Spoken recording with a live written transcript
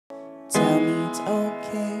tell me it's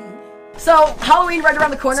okay. So, Halloween right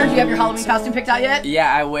around the corner. Do you have your Halloween costume picked out yet?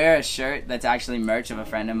 Yeah, I wear a shirt that's actually merch of a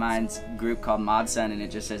friend of mine's group called Mod Sun, and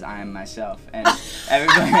it just says, "I am myself." And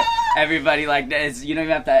everybody like, you don't even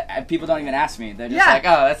have to, people don't even ask me. They're just like,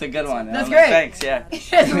 "Oh, that's a good one." And That's I'm great. Like, thanks, yeah.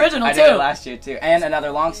 It's original, I too. did it last year, too. And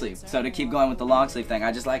another long sleeve. So to keep going with the long sleeve thing,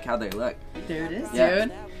 I just like how they look. There it is, Yeah.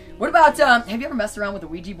 dude. What about, have you ever messed around with a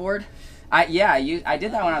Ouija board? I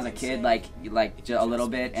did that when I was a kid, like a little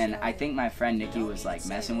bit, and I think my friend Nikki was like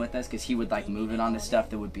messing with us because he would like move it onto stuff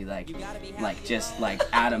that would be like just like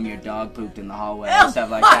Adam, your dog pooped in the hallway and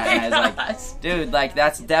stuff like that. And I was like, dude, like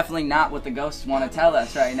that's definitely not what the ghosts want to tell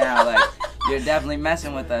us right now. Like you're definitely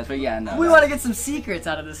messing with us. But yeah, no. We want to get some secrets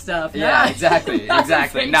out of this stuff. Yeah, exactly,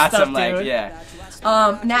 exactly. Not stuff, some like dude. yeah.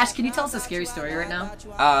 Nash, can you tell us a scary story right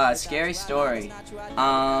now? Scary story. But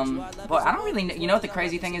I don't really. You know what the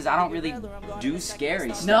crazy thing is? I don't really do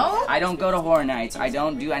scary stuff. No? I don't go to horror nights. I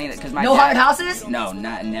don't do any of that because my No dad, haunted houses? No,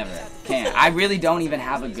 never. Can't. I really don't even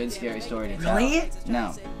have a good scary story to tell. Really?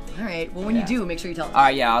 No. All right. Well, when you do, make sure you tell us.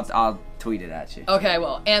 Alright, yeah, I'll tweet it at you. Okay.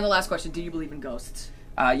 Well, and the last question: do you believe in ghosts?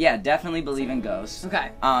 Yeah, definitely believe in ghosts.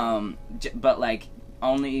 Okay. But like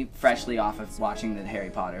only freshly off of watching the Harry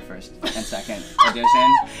Potter first and second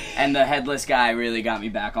edition, and the headless guy really got me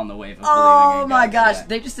back on the wave of believing Oh in my ghosts, gosh, yeah.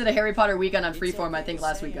 they just did a Harry Potter weekend on Freeform, I think,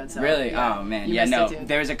 last weekend. So, Really? yeah. Oh man, You yeah, missed no. it, too.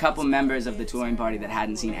 There's a couple members of the touring party that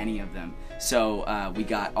hadn't seen any of them, so we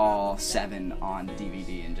got all 7 on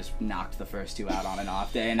DVD and just knocked the first 2 out on an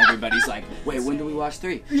off day, and everybody's like, "Wait, when do we watch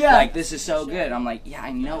 3? Yeah. Like this is so good." I'm like, "Yeah,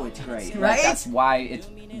 I know it's great. Like, Right? that's why it's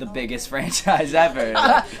the biggest franchise ever."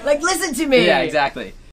 Like, listen to me. Yeah, exactly.